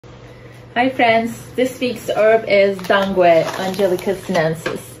Hi friends, this week's herb is dangue, angelica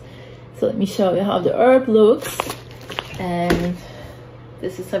sinensis. So let me show you how the herb looks, and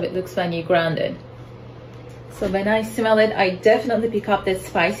this is how it looks when you ground it. So when I smell it, I definitely pick up that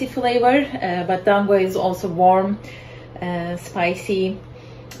spicy flavor, but dangue is also warm, spicy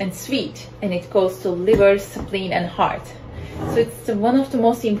and sweet, and it goes to liver, spleen and heart. So it's one of the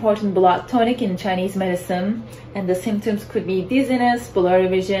most important blood tonic in Chinese medicine, and the symptoms could be dizziness, blurry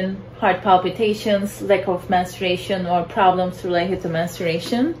vision, heart palpitations, lack of menstruation or problems related to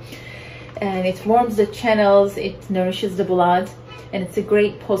menstruation. And it warms the channels, it nourishes the blood, and it's a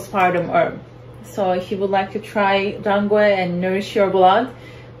great postpartum herb. So if you would like to try dangue and nourish your blood,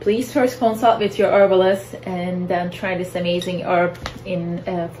 please first consult with your herbalist and then try this amazing herb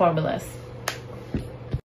in formulas.